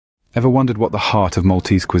Ever wondered what the heart of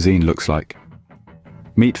Maltese cuisine looks like?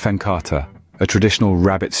 Meet Fenkata, a traditional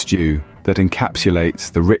rabbit stew that encapsulates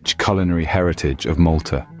the rich culinary heritage of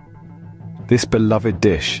Malta. This beloved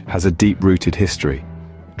dish has a deep-rooted history,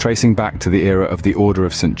 tracing back to the era of the Order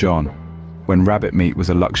of St. John, when rabbit meat was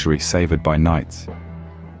a luxury savored by knights.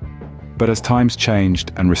 But as times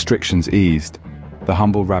changed and restrictions eased, the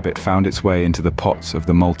humble rabbit found its way into the pots of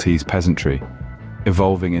the Maltese peasantry,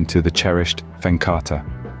 evolving into the cherished Fenkata.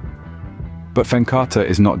 But Fenkata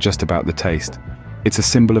is not just about the taste. It's a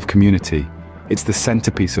symbol of community. It's the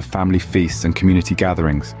centerpiece of family feasts and community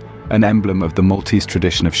gatherings, an emblem of the Maltese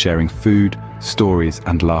tradition of sharing food, stories,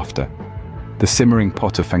 and laughter. The simmering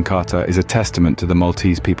pot of Fenkata is a testament to the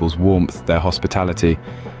Maltese people's warmth, their hospitality,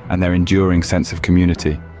 and their enduring sense of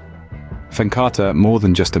community. Fenkata, more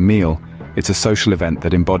than just a meal, it's a social event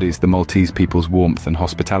that embodies the Maltese people's warmth and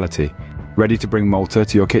hospitality. Ready to bring Malta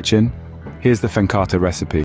to your kitchen? Here's the Fenkata recipe.